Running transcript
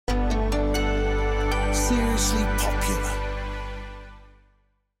seriously popular.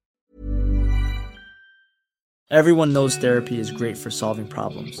 Everyone knows therapy is great for solving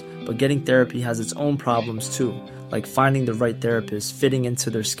problems, but getting therapy has its own problems too, like finding the right therapist, fitting into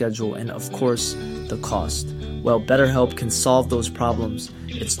their schedule, and of course, the cost. Well, BetterHelp can solve those problems.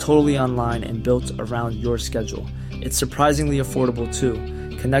 It's totally online and built around your schedule. It's surprisingly affordable too.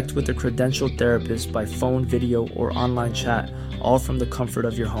 Connect with a credentialed therapist by phone, video, or online chat, all from the comfort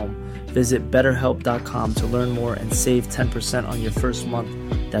of your home. Visit BetterHelp.com to learn more and save 10% on your first month.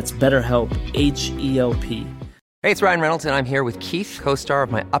 That's BetterHelp, H-E-L-P. Hey, it's Ryan Reynolds, and I'm here with Keith, co-star of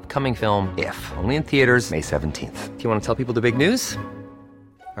my upcoming film, If, only in theaters May 17th. Do you want to tell people the big news?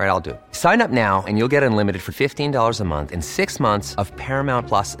 All right, I'll do it. Sign up now and you'll get unlimited for $15 a month and 6 months of Paramount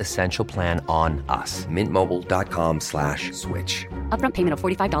Plus Essential Plan on us. MintMobile.com/switch. Upfront payment of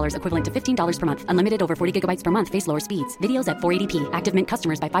 $45 equivalent to $15 per month. Unlimited over 40 gigabytes per month. Face lower speeds. Videos at 480p. Active Mint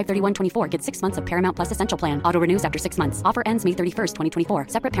customers by 531.24 get 6 months of Paramount Plus Essential Plan. Auto renews after 6 months. Offer ends May 31st, 2024.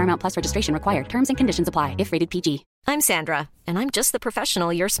 Separate Paramount Plus registration required. Terms and conditions apply if rated PG. I'm Sandra, and I'm just the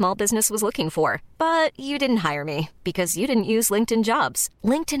professional your small business was looking for. But you didn't hire me because you didn't use LinkedIn Jobs.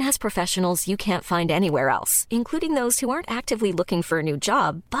 LinkedIn has professionals you can't find anywhere else, including those who aren't actively looking for a new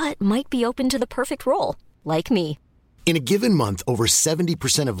job, but might be open to the perfect role, like me. In a given month, over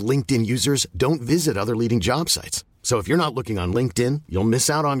 70% of LinkedIn users don't visit other leading job sites. So if you're not looking on LinkedIn, you'll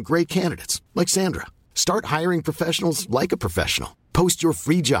miss out on great candidates like Sandra. Start hiring professionals like a professional. Post your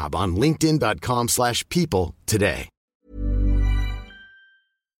free job on linkedin.com/people today.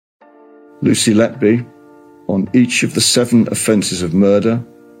 Lucy Letby, on each of the 7 offences of murder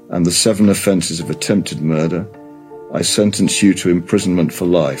and the 7 offences of attempted murder, I sentence you to imprisonment for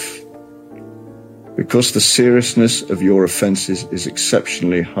life. Because the seriousness of your offences is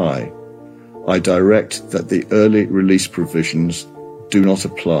exceptionally high, I direct that the early release provisions do not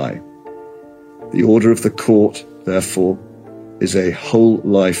apply. The order of the court, therefore, is a whole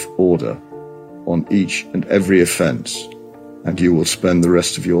life order on each and every offence, and you will spend the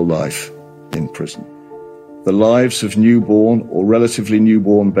rest of your life in prison. The lives of newborn or relatively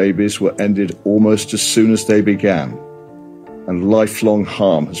newborn babies were ended almost as soon as they began, and lifelong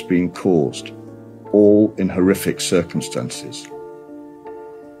harm has been caused, all in horrific circumstances.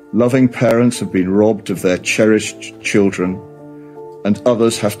 Loving parents have been robbed of their cherished children, and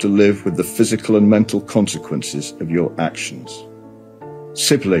others have to live with the physical and mental consequences of your actions.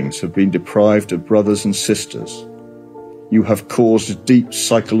 Siblings have been deprived of brothers and sisters. You have caused deep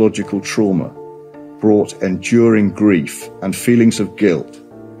psychological trauma, brought enduring grief and feelings of guilt,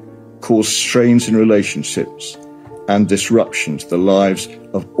 caused strains in relationships, and disruption to the lives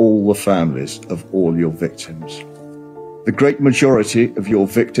of all the families of all your victims. The great majority of your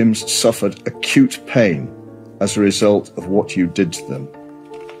victims suffered acute pain as a result of what you did to them.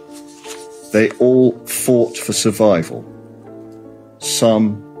 They all fought for survival.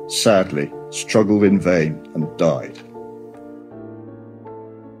 Some, sadly, struggled in vain and died.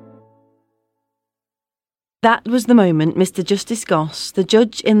 That was the moment Mr. Justice Goss, the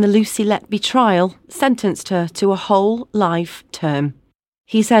judge in the Lucy Letby trial, sentenced her to a whole life term.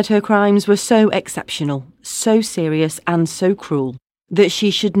 He said her crimes were so exceptional, so serious and so cruel that she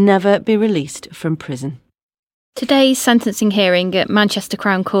should never be released from prison. Today's sentencing hearing at Manchester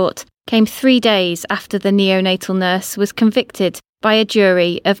Crown Court came 3 days after the neonatal nurse was convicted by a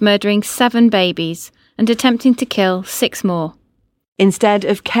jury of murdering 7 babies and attempting to kill 6 more. Instead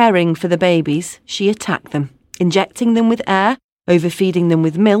of caring for the babies, she attacked them, injecting them with air, overfeeding them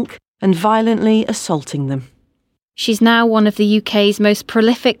with milk, and violently assaulting them. She's now one of the UK's most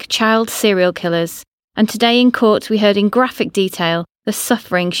prolific child serial killers, and today in court we heard in graphic detail the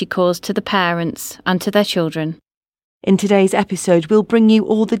suffering she caused to the parents and to their children. In today's episode, we'll bring you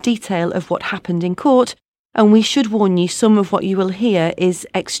all the detail of what happened in court, and we should warn you some of what you will hear is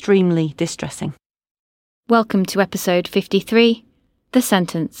extremely distressing. Welcome to episode 53, The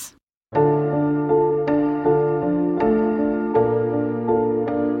Sentence.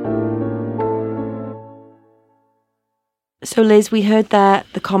 So Liz, we heard there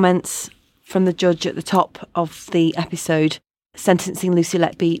the comments from the judge at the top of the episode, sentencing Lucy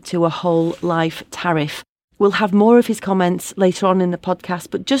Letby to a whole life tariff. We'll have more of his comments later on in the podcast,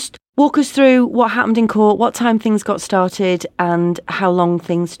 but just walk us through what happened in court, what time things got started and how long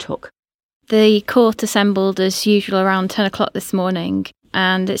things took. The court assembled as usual around 10 o'clock this morning,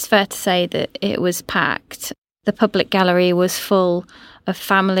 and it's fair to say that it was packed. The public gallery was full of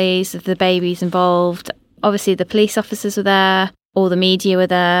families, of the babies involved. Obviously, the police officers were there, all the media were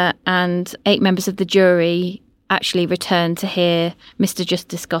there, and 8 members of the jury actually returned to hear Mr.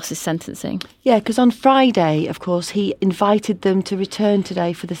 Justice Goss's sentencing. Yeah, because on Friday, of course, he invited them to return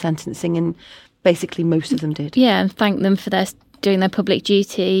today for the sentencing, and Basically, most of them did. Yeah, and thank them for doing their public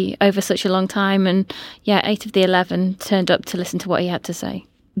duty over such a long time. And 8 of the 11 turned up to listen to what he had to say.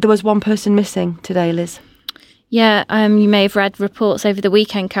 There was one person missing today, Liz. Yeah, you may have read reports over the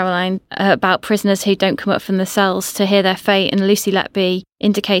weekend, Caroline, about prisoners who don't come up from the cells to hear their fate. And Lucy Letby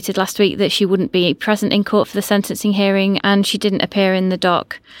indicated last week that she wouldn't be present in court for the sentencing hearing, and she didn't appear in the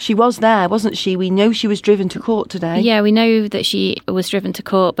dock. She was there, wasn't she? We know she was driven to court today. Yeah, we know that she was driven to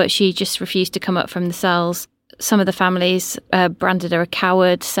court, but she just refused to come up from the cells. Some of the families branded her a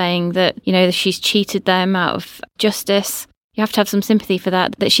coward, saying that, she's cheated them out of justice. You have to have some sympathy for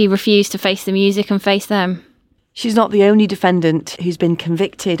that she refused to face the music and face them. She's not the only defendant who's been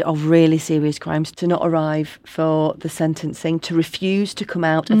convicted of really serious crimes to not arrive for the sentencing, to refuse to come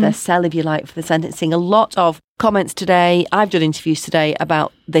out of their cell, if you like, for the sentencing. A lot of comments today, I've done interviews today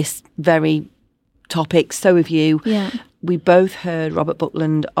about this very topic, so have you. Yeah. We both heard Robert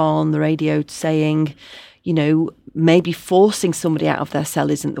Buckland on the radio saying, maybe forcing somebody out of their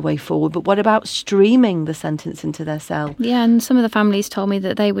cell isn't the way forward, but what about streaming the sentence into their cell? Yeah, and some of the families told me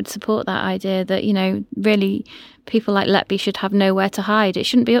that they would support that idea that, really people like Letby should have nowhere to hide. It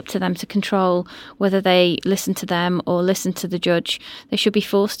shouldn't be up to them to control whether they listen to them or listen to the judge. They should be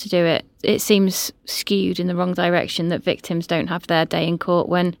forced to do it. It seems skewed in the wrong direction that victims don't have their day in court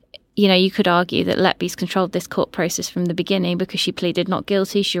when, you could argue that Letby's controlled this court process from the beginning because she pleaded not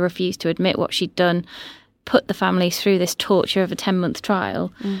guilty. She refused to admit what she'd done, put the families through this torture of a 10-month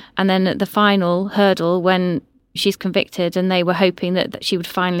trial. And then at the final hurdle, when she's convicted and they were hoping that she would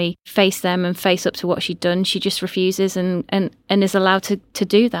finally face them and face up to what she'd done, she just refuses and is allowed to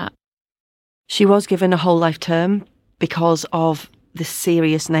do that. She was given a whole life term because of the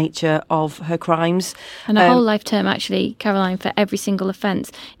serious nature of her crimes. And a whole life term, actually, Caroline, for every single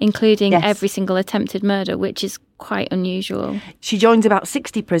offence, including every single attempted murder, which is quite unusual. She joins about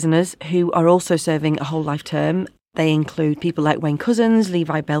 60 prisoners who are also serving a whole life term. They include people like Wayne Couzens,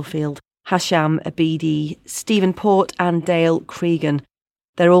 Levi Belfield, Hasham Abidi, Stephen Port and Dale Cregan.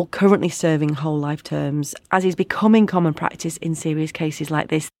 They're all currently serving whole life terms, as is becoming common practice in serious cases like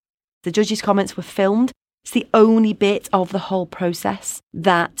this. The judge's comments were filmed. It's the only bit of the whole process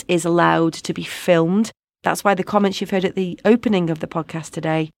that is allowed to be filmed. That's why the comments you've heard at the opening of the podcast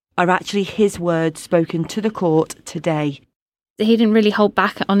today are actually his words spoken to the court today. He didn't really hold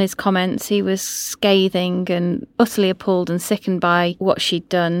back on his comments. He was scathing and utterly appalled and sickened by what she'd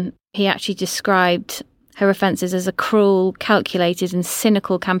done. He actually described her offences as a cruel, calculated and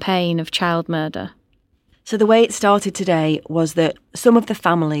cynical campaign of child murder. So the way it started today was that some of the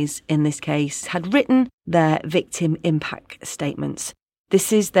families in this case had written their victim impact statements.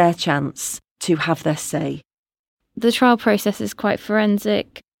 This is their chance to have their say. The trial process is quite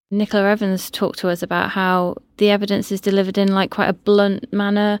forensic. Nicola Evans talked to us about how the evidence is delivered in quite a blunt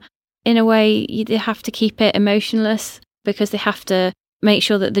manner. In a way, you have to keep it emotionless because they have to make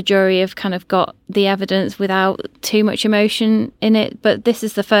sure that the jury have kind of got the evidence without too much emotion in it. But this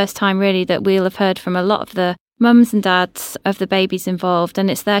is the first time really that we'll have heard from a lot of the mums and dads of the babies involved,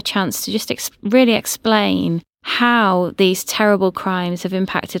 and it's their chance to just really explain how these terrible crimes have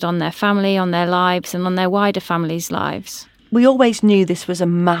impacted on their family, on their lives and on their wider family's lives. We always knew this was a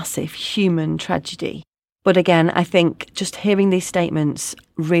massive human tragedy. But again, I think just hearing these statements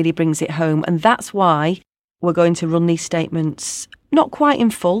really brings it home. And that's why we're going to run these statements not quite in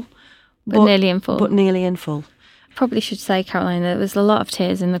full, but nearly in full. But nearly in full. Probably should say, Caroline, there was a lot of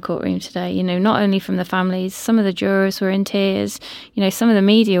tears in the courtroom today, not only from the families, some of the jurors were in tears, some of the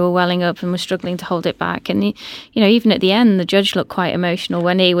media were welling up and were struggling to hold it back. And, even at the end, the judge looked quite emotional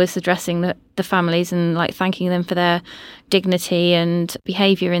when he was addressing the families and thanking them for their dignity and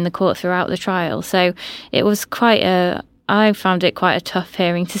behaviour in the court throughout the trial. So it was I found it quite a tough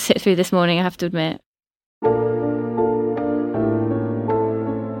hearing to sit through this morning, I have to admit.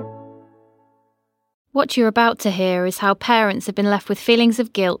 What you're about to hear is how parents have been left with feelings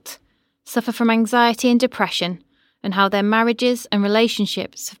of guilt, suffer from anxiety and depression, and how their marriages and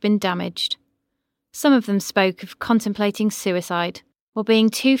relationships have been damaged. Some of them spoke of contemplating suicide or being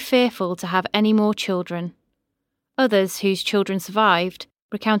too fearful to have any more children. Others, whose children survived,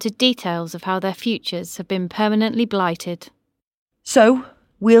 recounted details of how their futures have been permanently blighted. So,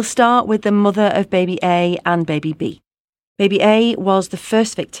 we'll start with the mother of baby A and baby B. Baby A was the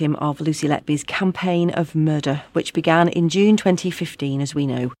first victim of Lucy Letby's campaign of murder, which began in June 2015, as we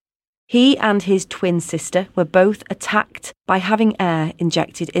know. He and his twin sister were both attacked by having air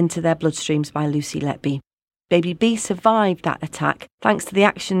injected into their bloodstreams by Lucy Letby. Baby B survived that attack thanks to the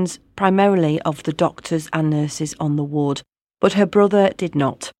actions primarily of the doctors and nurses on the ward, but her brother did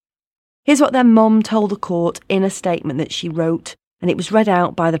not. Here's what their mum told the court in a statement that she wrote and it was read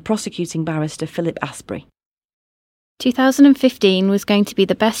out by the prosecuting barrister Philip Asprey. 2015 was going to be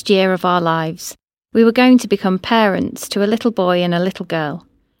the best year of our lives. We were going to become parents to a little boy and a little girl.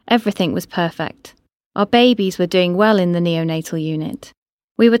 Everything was perfect. Our babies were doing well in the neonatal unit.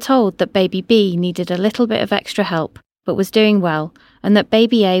 We were told that baby B needed a little bit of extra help, but was doing well, and that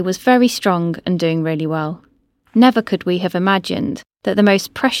baby A was very strong and doing really well. Never could we have imagined that the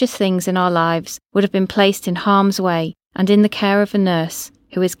most precious things in our lives would have been placed in harm's way and in the care of a nurse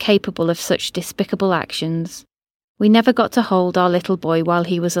who is capable of such despicable actions. We never got to hold our little boy while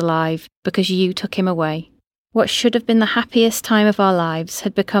he was alive because you took him away. What should have been the happiest time of our lives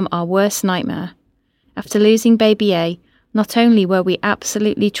had become our worst nightmare. After losing baby A, not only were we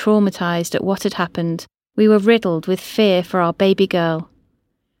absolutely traumatised at what had happened, we were riddled with fear for our baby girl.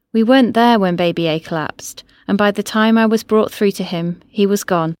 We weren't there when baby A collapsed, and by the time I was brought through to him, he was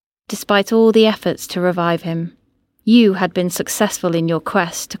gone, despite all the efforts to revive him. You had been successful in your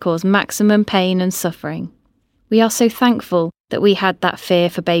quest to cause maximum pain and suffering. We are so thankful that we had that fear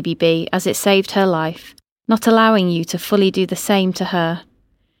for baby B as it saved her life, not allowing you to fully do the same to her.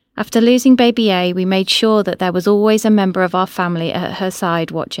 After losing baby A, we made sure that there was always a member of our family at her side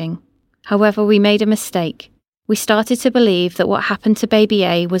watching. However, we made a mistake. We started to believe that what happened to baby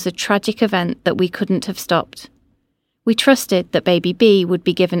A was a tragic event that we couldn't have stopped. We trusted that baby B would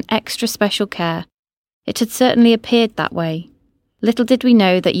be given extra special care. It had certainly appeared that way. Little did we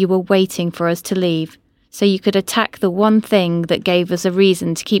know that you were waiting for us to leave, so you could attack the one thing that gave us a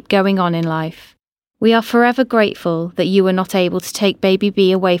reason to keep going on in life. We are forever grateful that you were not able to take baby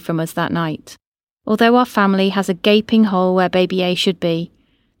B away from us that night. Although our family has a gaping hole where baby A should be,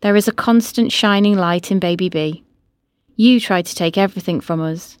 there is a constant shining light in baby B. You tried to take everything from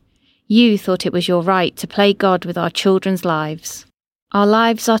us. You thought it was your right to play God with our children's lives. Our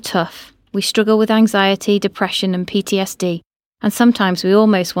lives are tough. We struggle with anxiety, depression and PTSD, and sometimes we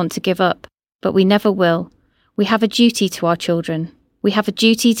almost want to give up. But we never will. We have a duty to our children. We have a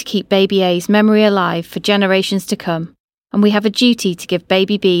duty to keep baby A's memory alive for generations to come. And we have a duty to give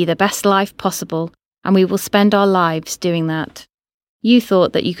baby B the best life possible, and we will spend our lives doing that. You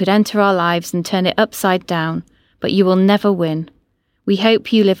thought that you could enter our lives and turn it upside down, but you will never win. We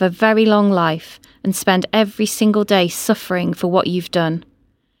hope you live a very long life and spend every single day suffering for what you've done.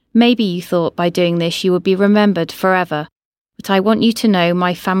 Maybe you thought by doing this you would be remembered forever. But I want you to know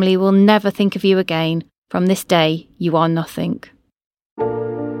my family will never think of you again. From this day, you are nothing.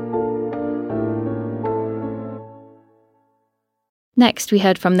 Next, we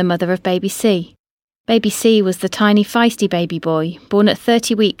heard from the mother of baby C. Baby C was the tiny feisty baby boy, born at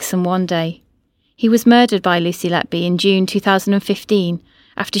 30 weeks and 1 day. He was murdered by Lucy Letby in June 2015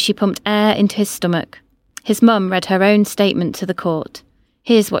 after she pumped air into his stomach. His mum read her own statement to the court.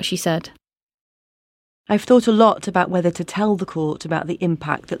 Here's what she said. I've thought a lot about whether to tell the court about the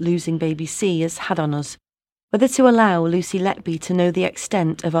impact that losing baby C has had on us, whether to allow Lucy Letby to know the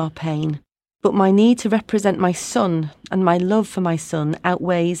extent of our pain. But my need to represent my son and my love for my son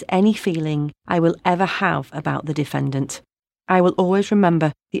outweighs any feeling I will ever have about the defendant. I will always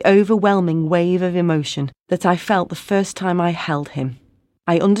remember the overwhelming wave of emotion that I felt the first time I held him.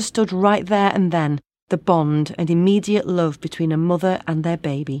 I understood right there and then the bond and immediate love between a mother and their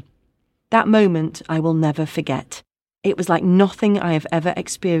baby. That moment I will never forget. It was like nothing I have ever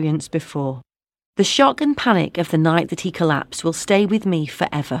experienced before. The shock and panic of the night that he collapsed will stay with me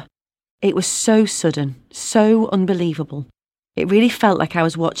forever. It was so sudden, so unbelievable. It really felt like I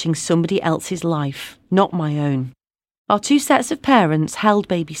was watching somebody else's life, not my own. Our two sets of parents held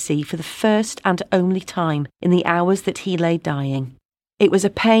baby C for the first and only time in the hours that he lay dying. It was a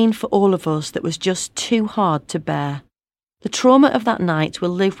pain for all of us that was just too hard to bear. The trauma of that night will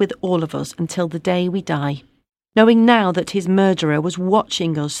live with all of us until the day we die. Knowing now that his murderer was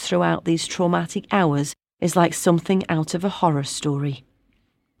watching us throughout these traumatic hours is like something out of a horror story.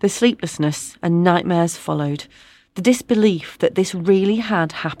 The sleeplessness and nightmares followed, the disbelief that this really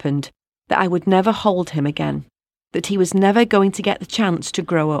had happened, that I would never hold him again, that he was never going to get the chance to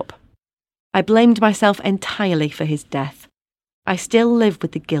grow up. I blamed myself entirely for his death. I still live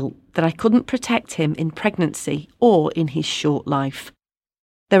with the guilt that I couldn't protect him in pregnancy or in his short life.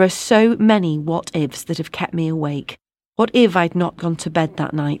 There are so many what-ifs that have kept me awake. What if I'd not gone to bed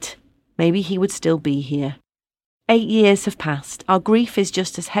that night? Maybe he would still be here. 8 years have passed. Our grief is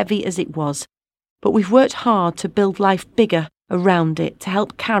just as heavy as it was. But we've worked hard to build life bigger around it to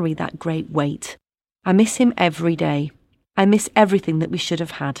help carry that great weight. I miss him every day. I miss everything that we should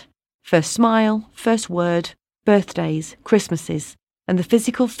have had. First smile, first word, birthdays, Christmases, and the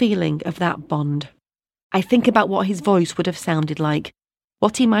physical feeling of that bond. I think about what his voice would have sounded like,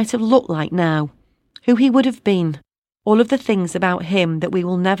 what he might have looked like now, who he would have been. all of the things about him that we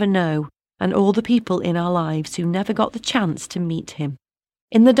will never know, and all the people in our lives who never got the chance to meet him.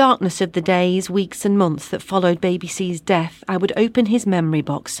 In the darkness of the days, weeks and months that followed Baby C's death, I would open his memory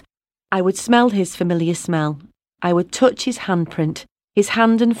box. I would smell his familiar smell. I would touch his handprint. His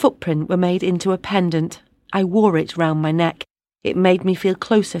hand and footprint were made into a pendant. I wore it round my neck. It made me feel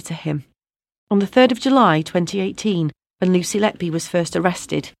closer to him. On the 3rd of July 2018, when Lucy Letby was first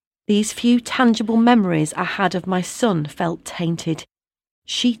arrested, these few tangible memories I had of my son felt tainted.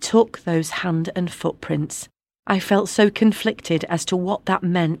 She took those hand and footprints. I felt so conflicted as to what that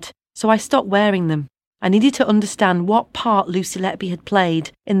meant, so I stopped wearing them. I needed to understand what part Lucy Letby had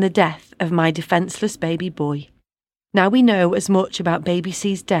played in the death of my defenceless baby boy. Now we know as much about Baby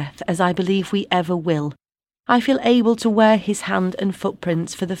C's death as I believe we ever will. I feel able to wear his hand and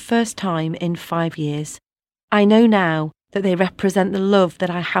footprints for the first time in 5 years. I know now that they represent the love that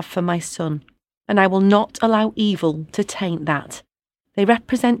I have for my son, and I will not allow evil to taint that. They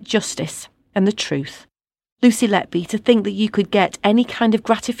represent justice and the truth. Lucy Letby, to think that you could get any kind of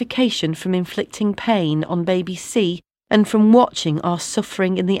gratification from inflicting pain on Baby C and from watching our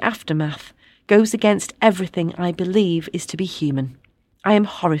suffering in the aftermath goes against everything I believe is to be human. I am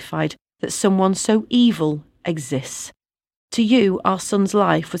horrified that someone so evil exists. To you, our son's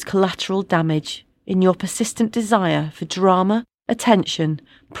life was collateral damage in your persistent desire for drama, attention,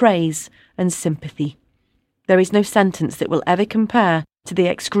 praise and sympathy. There is no sentence that will ever compare to the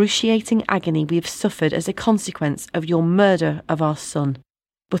excruciating agony we have suffered as a consequence of your murder of our son.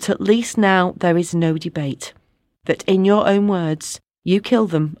 But at least now there is no debate. That in your own words, you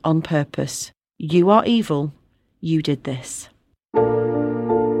killed them on purpose. You are evil. You did this.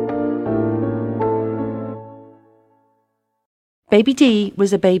 Baby D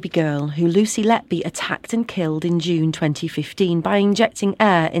was a baby girl who Lucy Letby attacked and killed in June 2015 by injecting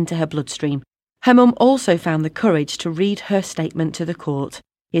air into her bloodstream. Her mum also found the courage to read her statement to the court.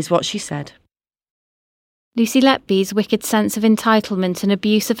 Here's what she said. Lucy Letby's wicked sense of entitlement and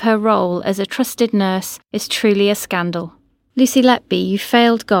abuse of her role as a trusted nurse is truly a scandal. Lucy Letby, you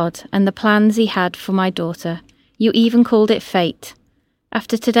failed God and the plans he had for my daughter. You even called it fate.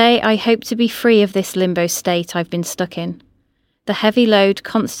 After today, I hope to be free of this limbo state I've been stuck in. The heavy load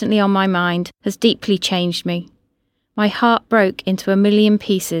constantly on my mind has deeply changed me. My heart broke into a million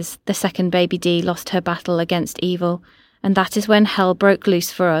pieces the second Baby D lost her battle against evil, and that is when hell broke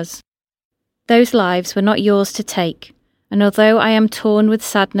loose for us. Those lives were not yours to take, and although I am torn with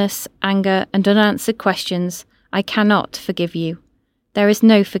sadness, anger, and unanswered questions, I cannot forgive you. There is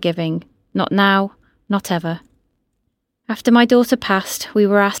no forgiving, not now, not ever. After my daughter passed, we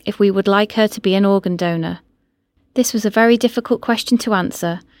were asked if we would like her to be an organ donor. This was a very difficult question to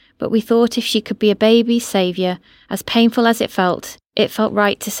answer, but we thought if she could be a baby's saviour, as painful as it felt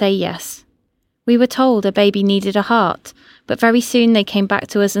right to say yes. We were told a baby needed a heart, but very soon they came back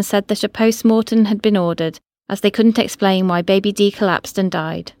to us and said that a post-mortem had been ordered, as they couldn't explain why Baby D collapsed and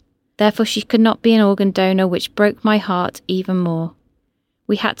died. Therefore she could not be an organ donor, which broke my heart even more.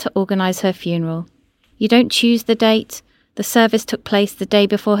 We had to organise her funeral. You don't choose the date. The service took place the day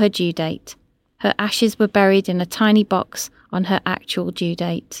before her due date. Her ashes were buried in a tiny box on her actual due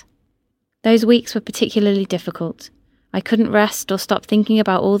date. Those weeks were particularly difficult. I couldn't rest or stop thinking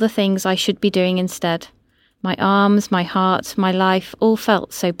about all the things I should be doing instead. My arms, my heart, my life all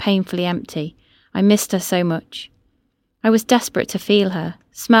felt so painfully empty. I missed her so much. I was desperate to feel her,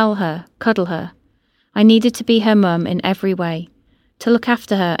 smell her, cuddle her. I needed to be her mum in every way, to look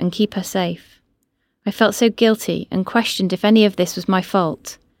after her and keep her safe. I felt so guilty and questioned if any of this was my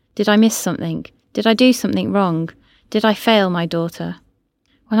fault. Did I miss something? Did I do something wrong? Did I fail my daughter?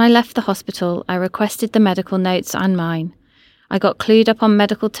 When I left the hospital, I requested the medical notes and mine. I got clued up on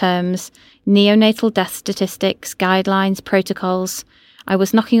medical terms, neonatal death statistics, guidelines, protocols. I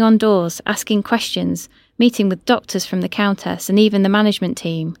was knocking on doors, asking questions, meeting with doctors from the Countess and even the management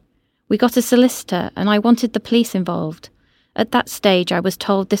team. We got a solicitor and I wanted the police involved. At that stage, I was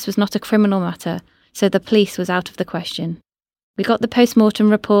told this was not a criminal matter, so the police was out of the question. We got the post-mortem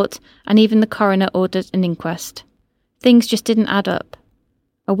report and even the coroner ordered an inquest. Things just didn't add up.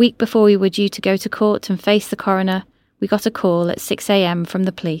 A week before we were due to go to court and face the coroner, we got a call at 6 a.m. from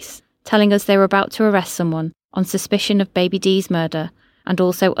the police, telling us they were about to arrest someone on suspicion of Baby D's murder and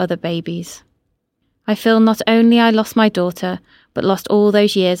also other babies. I feel not only I lost my daughter, but lost all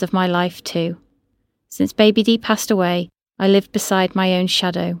those years of my life too. Since Baby D passed away, I lived beside my own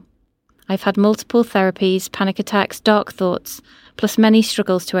shadow. I've had multiple therapies, panic attacks, dark thoughts, plus many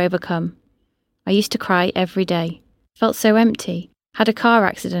struggles to overcome. I used to cry every day, felt so empty, had a car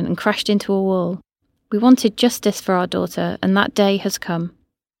accident and crashed into a wall. We wanted justice for our daughter, and that day has come.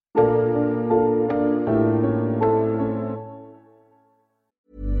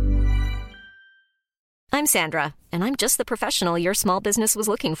 I'm Sandra, and I'm just the professional your small business was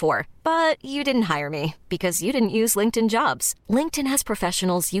looking for. But you didn't hire me because you didn't use LinkedIn Jobs. LinkedIn has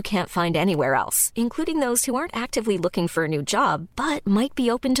professionals you can't find anywhere else, including those who aren't actively looking for a new job, but might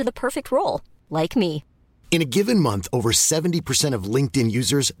be open to the perfect role, like me. In a given month, over 70% of LinkedIn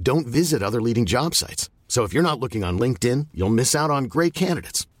users don't visit other leading job sites. So if you're not looking on LinkedIn, you'll miss out on great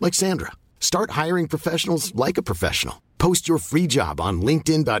candidates like Sandra. Start hiring professionals like a professional. Post your free job on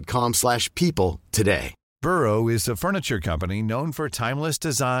linkedin.com/people today. Burrow is a furniture company known for timeless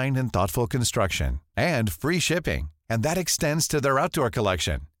design and thoughtful construction and free shipping, and that extends to their outdoor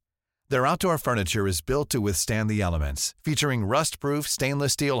collection. Their outdoor furniture is built to withstand the elements, featuring rust-proof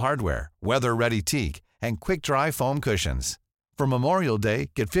stainless steel hardware, weather-ready teak, and quick-dry foam cushions. For Memorial Day,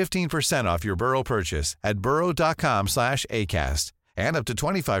 get 15% off your Burrow purchase at burrow.com/acast and up to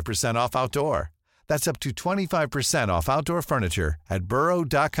 25% off outdoor. That's up to 25% off outdoor furniture at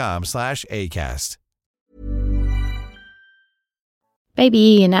burrow.com/acast. Baby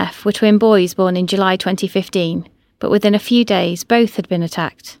E and F were twin boys born in July 2015, but within a few days both had been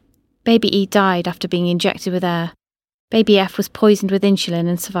attacked. Baby E died after being injected with air. Baby F was poisoned with insulin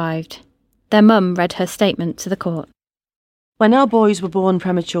and survived. Their mum read her statement to the court. When our boys were born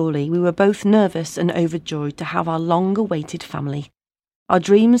prematurely, we were both nervous and overjoyed to have our long-awaited family. Our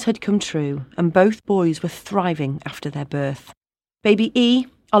dreams had come true, and both boys were thriving after their birth. Baby E,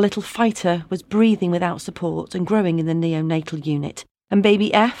 our little fighter, was breathing without support and growing in the neonatal unit, and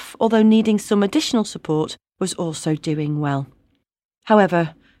baby F, although needing some additional support, was also doing well.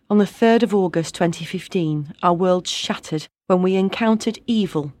 However, on the 3rd of August 2015, our world shattered when we encountered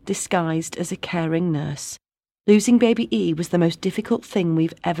evil disguised as a caring nurse. Losing baby E was the most difficult thing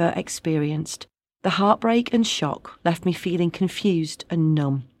we've ever experienced. The heartbreak and shock left me feeling confused and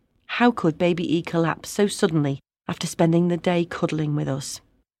numb. How could baby E collapse so suddenly after spending the day cuddling with us?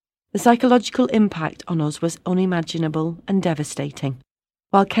 The psychological impact on us was unimaginable and devastating.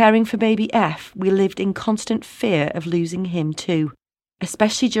 While caring for baby F, we lived in constant fear of losing him too,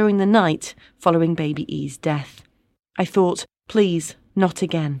 especially during the night following baby E's death. I thought, please, not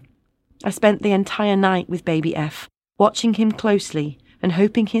again. I spent the entire night with baby F, watching him closely and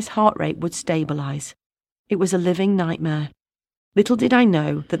hoping his heart rate would stabilise. It was a living nightmare. Little did I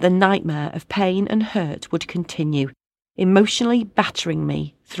know that the nightmare of pain and hurt would continue, emotionally battering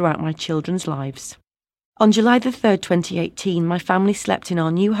me throughout my children's lives. On July the 3rd, 2018, my family slept in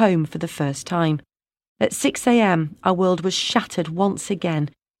our new home for the first time. At 6 a.m, our world was shattered once again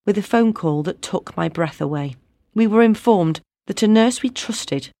with a phone call that took my breath away. We were informed that a nurse we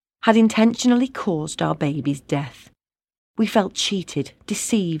trusted had intentionally caused our baby's death. We felt cheated,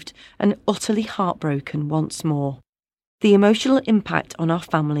 deceived, and utterly heartbroken once more. The emotional impact on our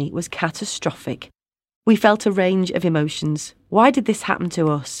family was catastrophic. We felt a range of emotions. Why did this happen to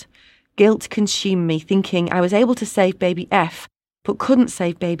us? Guilt consumed me, thinking I was able to save baby F, but couldn't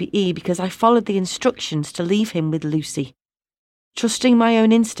save baby E because I followed the instructions to leave him with Lucy. Trusting my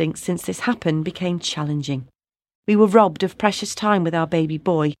own instincts since this happened became challenging. We were robbed of precious time with our baby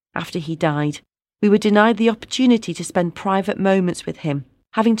boy after he died. We were denied the opportunity to spend private moments with him,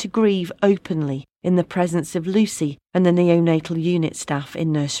 having to grieve openly in the presence of Lucy and the neonatal unit staff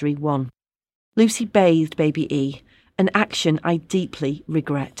in Nursery 1. Lucy bathed baby E, an action I deeply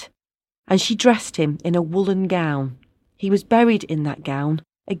regret, and she dressed him in a woolen gown. He was buried in that gown,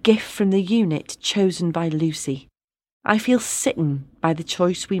 a gift from the unit chosen by Lucy. I feel sickened by the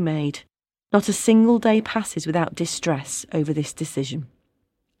choice we made. Not a single day passes without distress over this decision.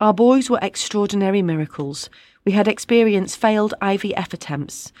 Our boys were extraordinary miracles. We had experienced failed IVF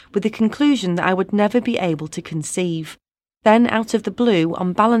attempts, with the conclusion that I would never be able to conceive. Then, out of the blue,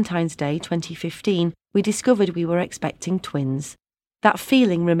 on Valentine's Day 2015, we discovered we were expecting twins. That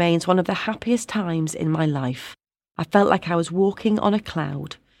feeling remains one of the happiest times in my life. I felt like I was walking on a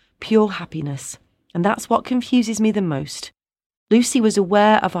cloud, pure happiness, and that's what confuses me the most. Lucy was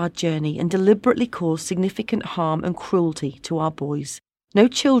aware of our journey and deliberately caused significant harm and cruelty to our boys. No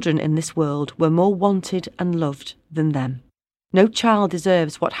children in this world were more wanted and loved than them. No child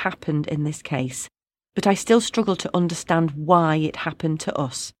deserves what happened in this case, but I still struggle to understand why it happened to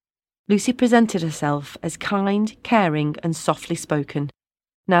us. Lucy presented herself as kind, caring, and softly spoken.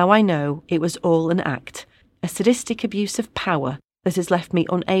 Now I know it was all an act, a sadistic abuse of power that has left me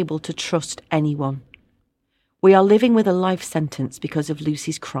unable to trust anyone. We are living with a life sentence because of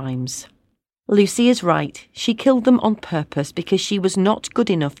Lucy's crimes. Lucy is right. She killed them on purpose because she was not good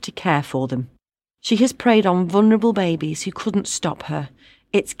enough to care for them. She has preyed on vulnerable babies who couldn't stop her.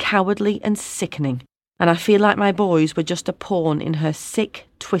 It's cowardly and sickening, and I feel like my boys were just a pawn in her sick,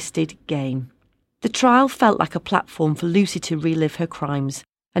 twisted game. The trial felt like a platform for Lucy to relive her crimes,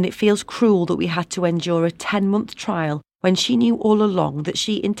 and it feels cruel that we had to endure a 10-month trial when she knew all along that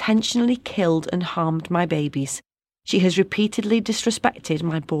she intentionally killed and harmed my babies. She has repeatedly disrespected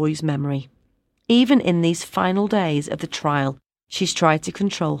my boy's memory. Even in these final days of the trial, she's tried to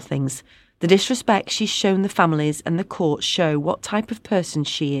control things. The disrespect she's shown the families and the court show what type of person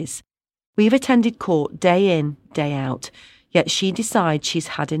she is. We've attended court day in, day out, yet she decides she's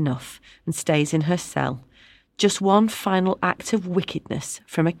had enough and stays in her cell. Just one final act of wickedness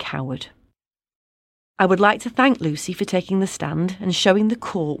from a coward. I would like to thank Lucy for taking the stand and showing the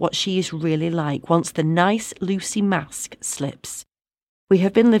court what she is really like once the nice Lucy mask slips. We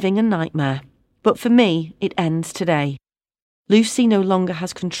have been living a nightmare, but for me, it ends today. Lucy no longer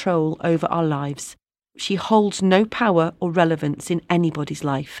has control over our lives. She holds no power or relevance in anybody's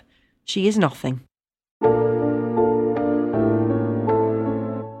life. She is nothing.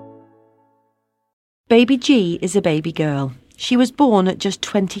 Baby G is a baby girl. She was born at just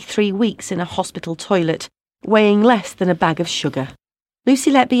 23 weeks in a hospital toilet, weighing less than a bag of sugar.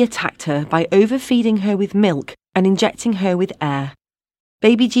 Lucy Letby attacked her by overfeeding her with milk and injecting her with air.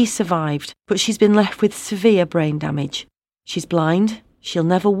 Baby G survived, but she's been left with severe brain damage. She's blind, she'll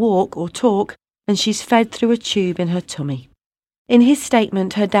never walk or talk, and she's fed through a tube in her tummy. In his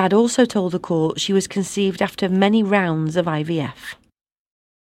statement, her dad also told the court she was conceived after many rounds of IVF.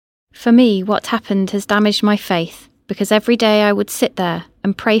 For me, what happened has damaged my faith, because every day I would sit there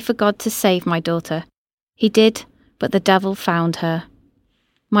and pray for God to save my daughter. He did, but the devil found her.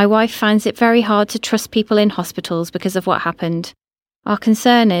 My wife finds it very hard to trust people in hospitals because of what happened. Our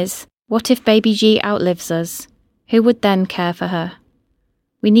concern is, what if baby G outlives us? Who would then care for her?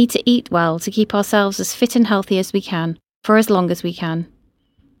 We need to eat well to keep ourselves as fit and healthy as we can, for as long as we can.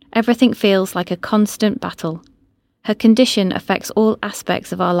 Everything feels like a constant battle. Her condition affects all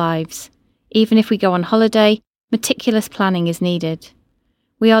aspects of our lives. Even if we go on holiday, meticulous planning is needed.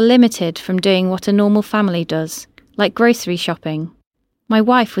 We are limited from doing what a normal family does, like grocery shopping. My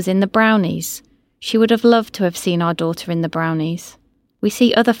wife was in the Brownies. She would have loved to have seen our daughter in the Brownies. We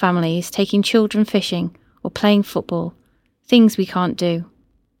see other families taking children fishing or playing football, things we can't do.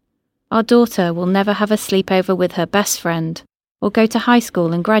 Our daughter will never have a sleepover with her best friend or go to high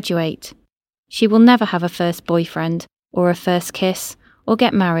school and graduate. She will never have a first boyfriend or a first kiss or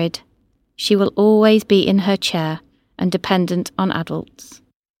get married. She will always be in her chair and dependent on adults.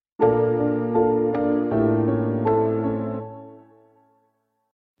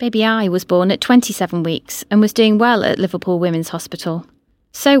 Baby I was born at 27 weeks and was doing well at Liverpool Women's Hospital.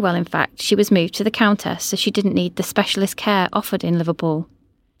 So well, in fact, she was moved to the Countess so she didn't need the specialist care offered in Liverpool.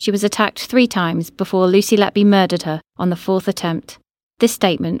 She was attacked 3 times before Lucy Letby murdered her on the 4th attempt. This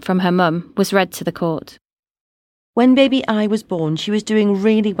statement from her mum was read to the court. When baby I was born, she was doing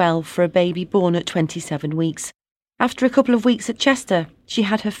really well for a baby born at 27 weeks. After a couple of weeks at Chester, she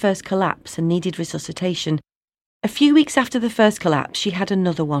had her first collapse and needed resuscitation. A few weeks after the first collapse, she had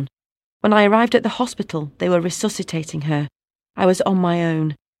another one. When I arrived at the hospital, they were resuscitating her. I was on my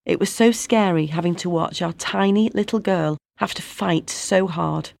own. It was so scary having to watch our tiny little girl have to fight so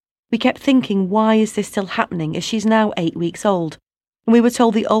hard. We kept thinking, why is this still happening as she's now 8 weeks old? And we were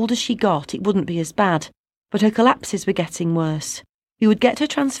told the older she got, it wouldn't be as bad. But her collapses were getting worse. We would get her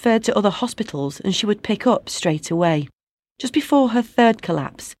transferred to other hospitals and she would pick up straight away. Just before her 3rd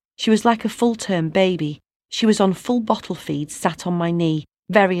collapse, she was like a full-term baby. She was on full bottle feed, sat on my knee,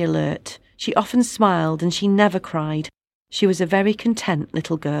 very alert. She often smiled and she never cried. She was a very content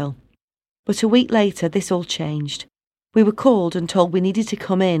little girl. But a week later, this all changed. We were called and told we needed to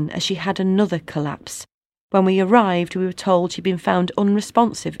come in as she had another collapse. When we arrived, we were told she'd been found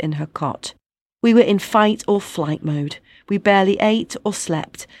unresponsive in her cot. We were in fight or flight mode. We barely ate or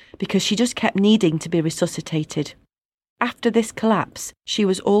slept because she just kept needing to be resuscitated. After this collapse, she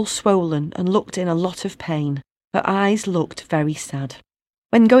was all swollen and looked in a lot of pain. Her eyes looked very sad.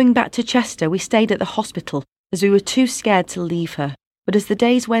 When going back to Chester, we stayed at the hospital as we were too scared to leave her. But as the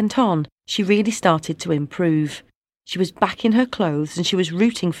days went on, she really started to improve. She was back in her clothes and she was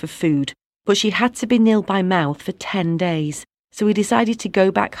rooting for food, but she had to be nil by mouth for 10 days. So we decided to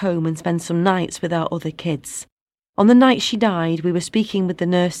go back home and spend some nights with our other kids. On the night she died, we were speaking with the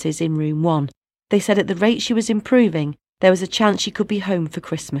nurses in room 1. They said at the rate she was improving, there was a chance she could be home for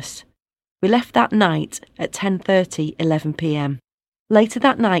Christmas. We left that night at 10:30, 11 p.m. Later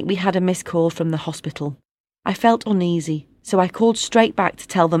that night, we had a missed call from the hospital. I felt uneasy, so I called straight back to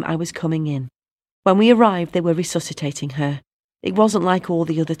tell them I was coming in. When we arrived, they were resuscitating her. It wasn't like all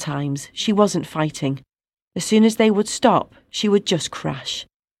the other times. She wasn't fighting. As soon as they would stop, she would just crash.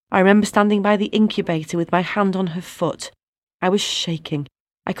 I remember standing by the incubator with my hand on her foot. I was shaking.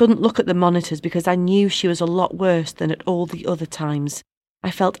 I couldn't look at the monitors because I knew she was a lot worse than at all the other times.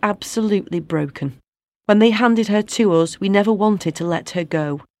 I felt absolutely broken. When they handed her to us, we never wanted to let her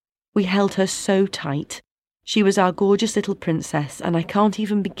go. We held her so tight. She was our gorgeous little princess, and I can't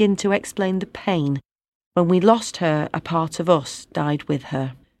even begin to explain the pain. When we lost her, a part of us died with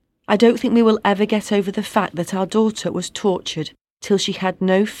her. I don't think we will ever get over the fact that our daughter was tortured till she had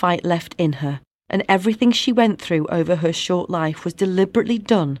no fight left in her, and everything she went through over her short life was deliberately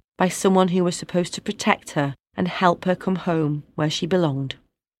done by someone who was supposed to protect her and help her come home where she belonged.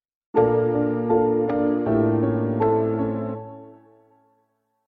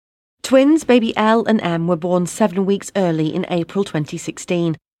 Twins baby Elle and Em were born 7 weeks early in April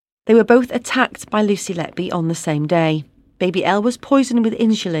 2016. They were both attacked by Lucy Letby on the same day. Baby Elle was poisoned with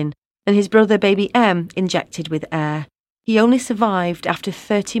insulin and his brother baby Em injected with air. He only survived after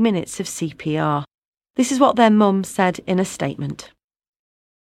 30 minutes of CPR. This is what their mum said in a statement.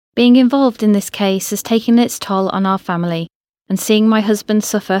 Being involved in this case has taken its toll on our family, and seeing my husband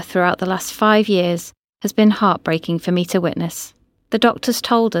suffer throughout the last 5 years has been heartbreaking for me to witness. The doctors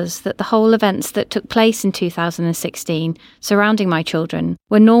told us that the whole events that took place in 2016 surrounding my children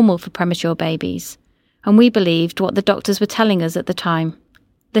were normal for premature babies, and we believed what the doctors were telling us at the time.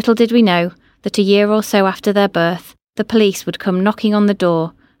 Little did we know that a year or so after their birth, the police would come knocking on the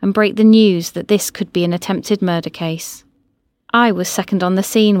door and break the news that this could be an attempted murder case. I was second on the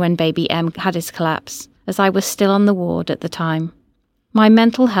scene when baby Em had his collapse, as I was still on the ward at the time. My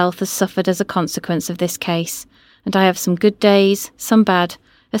mental health has suffered as a consequence of this case, and I have some good days, some bad,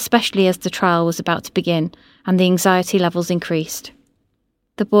 especially as the trial was about to begin and the anxiety levels increased.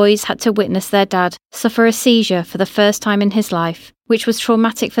 The boys had to witness their dad suffer a seizure for the first time in his life, which was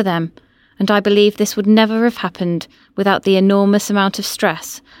traumatic for them, and I believe this would never have happened without the enormous amount of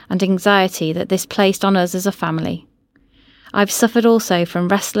stress and anxiety that this placed on us as a family. I've suffered also from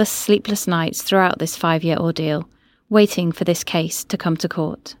restless, sleepless nights throughout this 5-year ordeal, waiting for this case to come to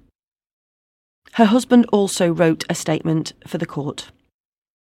court. Her husband also wrote a statement for the court.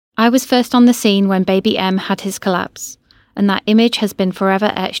 I was first on the scene when baby Em had his collapse, and that image has been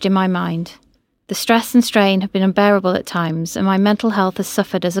forever etched in my mind. The stress and strain have been unbearable at times, and my mental health has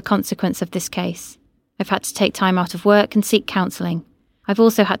suffered as a consequence of this case. I've had to take time out of work and seek counselling. I've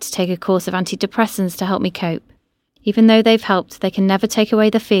also had to take a course of antidepressants to help me cope. Even though they've helped, they can never take away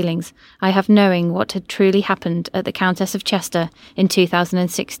the feelings I have knowing what had truly happened at the Countess of Chester in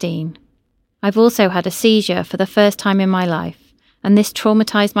 2016. I've also had a seizure for the first time in my life, and this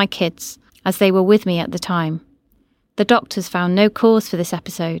traumatised my kids, as they were with me at the time. The doctors found no cause for this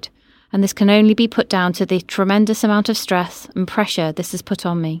episode, and this can only be put down to the tremendous amount of stress and pressure this has put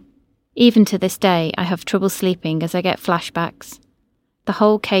on me. Even to this day, I have trouble sleeping as I get flashbacks. The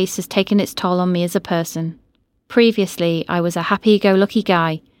whole case has taken its toll on me as a person. Previously, I was a happy-go-lucky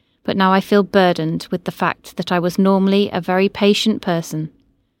guy, but now I feel burdened with the fact that I was normally a very patient person.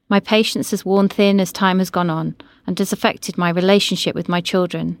 My patience has worn thin as time has gone on and has affected my relationship with my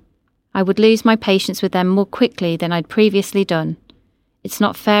children. I would lose my patience with them more quickly than I'd previously done. It's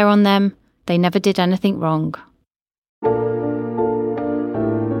not fair on them. They never did anything wrong.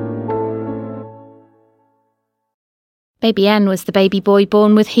 Baby N was the baby boy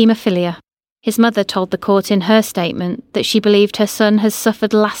born with haemophilia. His mother told the court in her statement that she believed her son has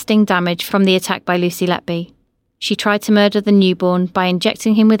suffered lasting damage from the attack by Lucy Letby. She tried to murder the newborn by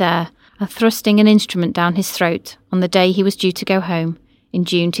injecting him with air and thrusting an instrument down his throat on the day he was due to go home in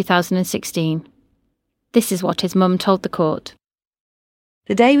June 2016. This is what his mum told the court.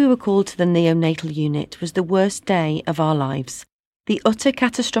 The day we were called to the neonatal unit was the worst day of our lives. The utter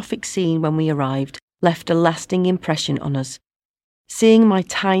catastrophic scene when we arrived left a lasting impression on us. Seeing my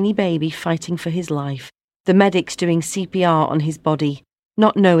tiny baby fighting for his life, the medics doing CPR on his body,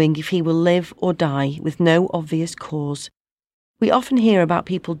 not knowing if he will live or die with no obvious cause. We often hear about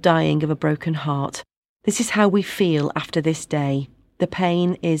people dying of a broken heart. This is how we feel after this day. The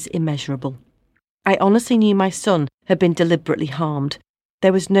pain is immeasurable. I honestly knew my son had been deliberately harmed.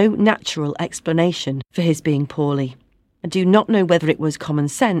 There was no natural explanation for his being poorly. I do not know whether it was common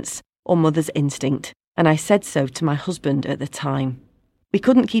sense or mother's instinct, and I said so to my husband at the time. We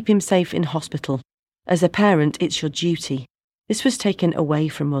couldn't keep him safe in hospital. As a parent, it's your duty. This was taken away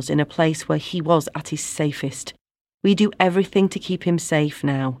from us in a place where he was at his safest. We do everything to keep him safe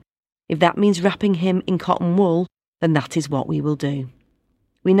now. If that means wrapping him in cotton wool, then that is what we will do.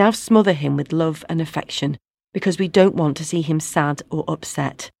 We now smother him with love and affection because we don't want to see him sad or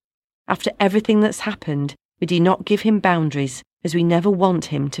upset. After everything that's happened, we do not give him boundaries as we never want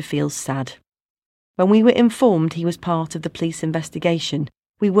him to feel sad. When we were informed he was part of the police investigation,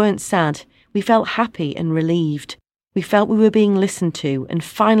 we weren't sad. We felt happy and relieved. We felt we were being listened to and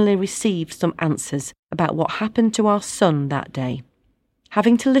finally received some answers about what happened to our son that day.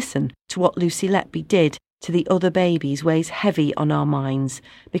 having to listen to what Lucy Letby did to the other babies weighs heavy on our minds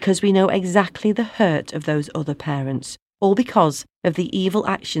because we know exactly the hurt of those other parents, all because of the evil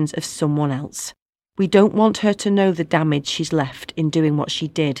actions of someone else. We don't want her to know the damage she's left in doing what she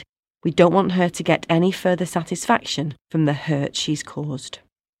did. We don't want her to get any further satisfaction from the hurt she's caused.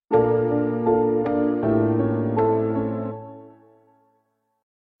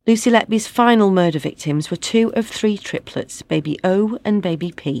 Lucy Letby's final murder victims were 2 of 3 triplets, baby O and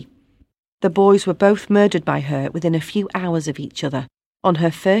baby P. The boys were both murdered by her within a few hours of each other, on her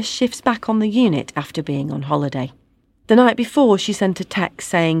first shifts back on the unit after being on holiday. The night before, she sent a text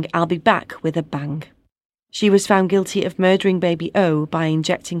saying, "I'll be back," with a bang. She was found guilty of murdering baby O by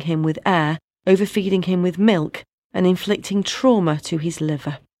injecting him with air, overfeeding him with milk, and inflicting trauma to his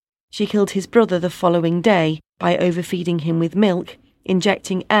liver. She killed his brother the following day by overfeeding him with milk,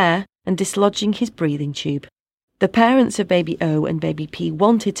 injecting air, and dislodging his breathing tube. The parents of baby O and baby P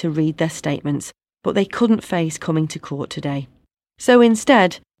wanted to read their statements, but they couldn't face coming to court today. So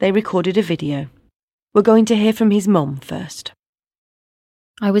instead, they recorded a video. We're going to hear from his mum first.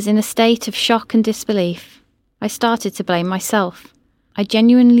 I was in a state of shock and disbelief. I started to blame myself. I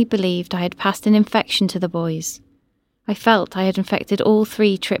genuinely believed I had passed an infection to the boys. I felt I had infected all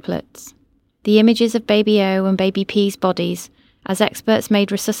 3 triplets. The images of baby O and baby P's bodies, as experts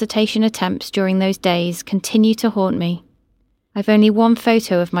made resuscitation attempts during those days, continue to haunt me. I've only one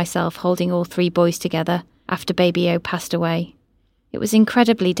photo of myself holding all 3 boys together after baby O passed away. It was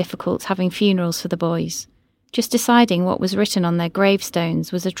incredibly difficult having funerals for the boys. Just deciding what was written on their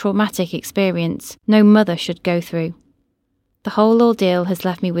gravestones was a traumatic experience no mother should go through. The whole ordeal has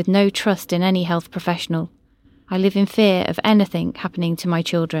left me with no trust in any health professional. I live in fear of anything happening to my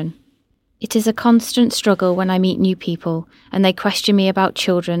children. It is a constant struggle when I meet new people and they question me about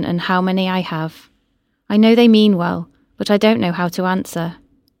children and how many I have. I know they mean well, but I don't know how to answer.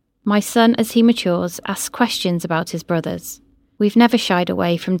 My son, as he matures, asks questions about his brothers. We've never shied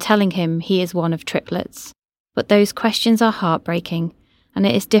away from telling him he is one of triplets. But those questions are heartbreaking, and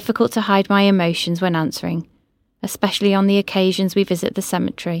it is difficult to hide my emotions when answering, especially on the occasions we visit the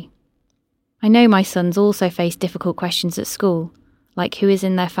cemetery. I know my sons also face difficult questions at school, like who is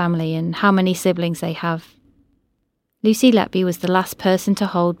in their family and how many siblings they have. Lucy Letby was the last person to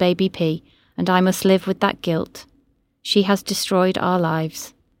hold baby P, and I must live with that guilt. She has destroyed our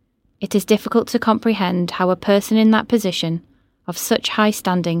lives. It is difficult to comprehend how a person in that position, of such high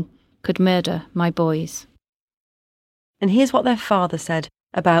standing, could murder my boys. And here's what their father said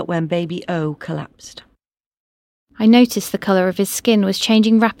about when baby O collapsed. I noticed the colour of his skin was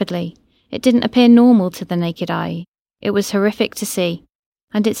changing rapidly. It didn't appear normal to the naked eye. It was horrific to see,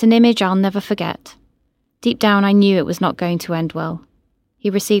 and it's an image I'll never forget. Deep down I knew it was not going to end well. He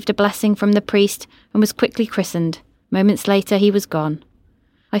received a blessing from the priest and was quickly christened. Moments later he was gone.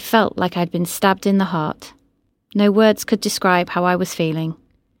 I felt like I'd been stabbed in the heart. No words could describe how I was feeling.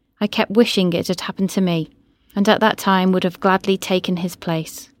 I kept wishing it had happened to me, and at that time would have gladly taken his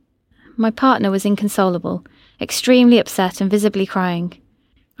place. My partner was inconsolable, extremely upset and visibly crying.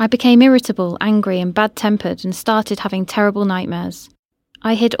 I became irritable, angry and bad-tempered and started having terrible nightmares.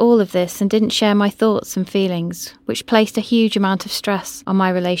 I hid all of this and didn't share my thoughts and feelings, which placed a huge amount of stress on my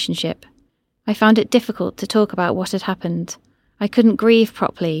relationship. I found it difficult to talk about what had happened. I couldn't grieve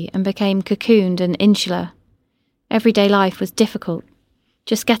properly and became cocooned and insular. Everyday life was difficult.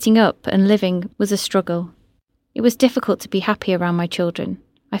 Just getting up and living was a struggle. It was difficult to be happy around my children.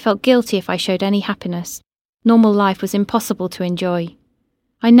 I felt guilty if I showed any happiness. Normal life was impossible to enjoy.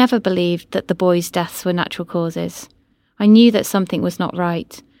 I never believed that the boys' deaths were natural causes. I knew that something was not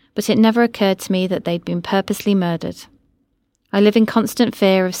right, but it never occurred to me that they'd been purposely murdered. I live in constant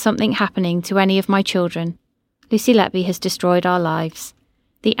fear of something happening to any of my children. Lucy Letby has destroyed our lives.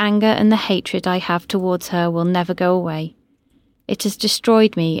 The anger and the hatred I have towards her will never go away. It has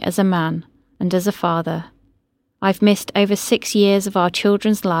destroyed me as a man and as a father. I've missed over 6 years of our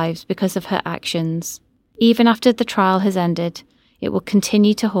children's lives because of her actions. Even after the trial has ended, it will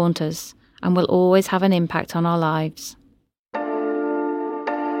continue to haunt us and will always have an impact on our lives.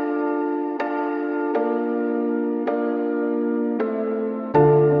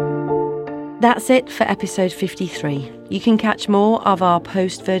 That's it for episode 53. You can catch more of our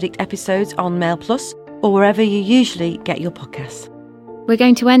post-verdict episodes on Mail Plus or wherever you usually get your podcasts. We're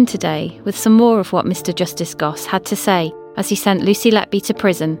going to end today with some more of what Mr. Justice Goss had to say as he sent Lucy Letby to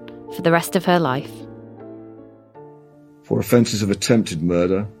prison for the rest of her life. For offences of attempted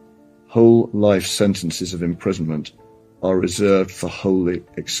murder, whole life sentences of imprisonment are reserved for wholly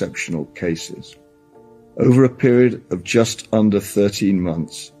exceptional cases. Over a period of just under 13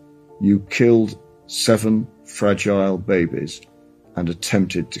 months, you killed 7 fragile babies and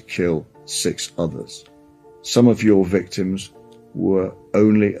attempted to kill 6 others. Some of your victims were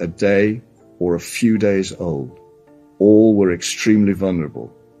only a day or a few days old. All were extremely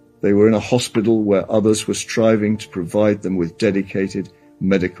vulnerable. They were in a hospital where others were striving to provide them with dedicated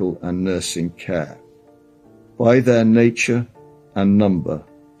medical and nursing care. By their nature and number,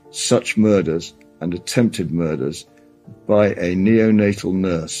 such murders and attempted murders by a neonatal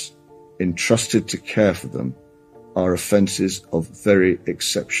nurse entrusted to care for them are offences of very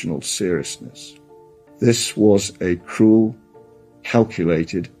exceptional seriousness. This was a cruel,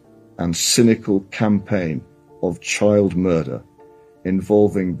 calculated, and cynical campaign of child murder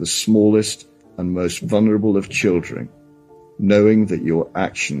involving the smallest and most vulnerable of children, knowing that your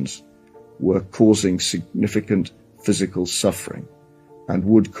actions were causing significant physical suffering and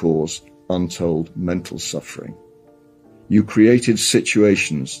would cause untold mental suffering. You created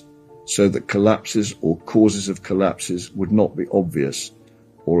situations so that collapses or causes of collapses would not be obvious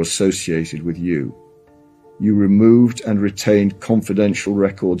or associated with you. You removed and retained confidential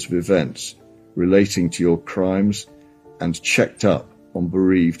records of events relating to your crimes and checked up on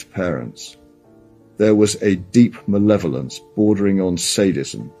bereaved parents. There was a deep malevolence bordering on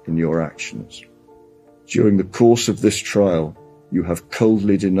sadism in your actions. During the course of this trial, you have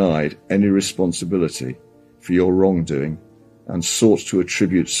coldly denied any responsibility for your wrongdoing and sought to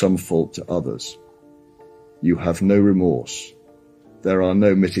attribute some fault to others. You have no remorse. There are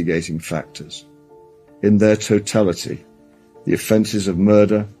no mitigating factors. In their totality, the offences of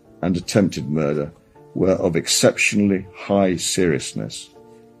murder and attempted murder were of exceptionally high seriousness,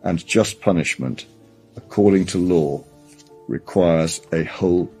 and just punishment, according to law, requires a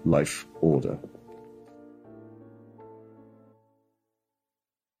whole life order.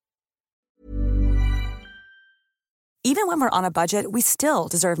 Even when we're on a budget, we still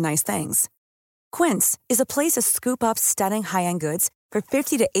deserve nice things. Quince is a place to scoop up stunning high-end goods for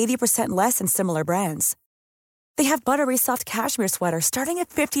 50 to 80% less than similar brands. They have buttery soft cashmere sweaters starting at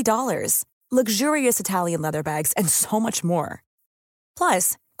 $50, luxurious Italian leather bags, and so much more.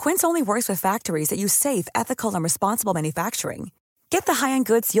 Plus, Quince only works with factories that use safe, ethical, and responsible manufacturing. Get the high-end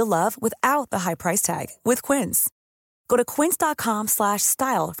goods you'll love without the high price tag with Quince. Go to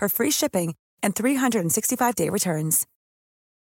quince.com/style for free shipping and 365-day returns.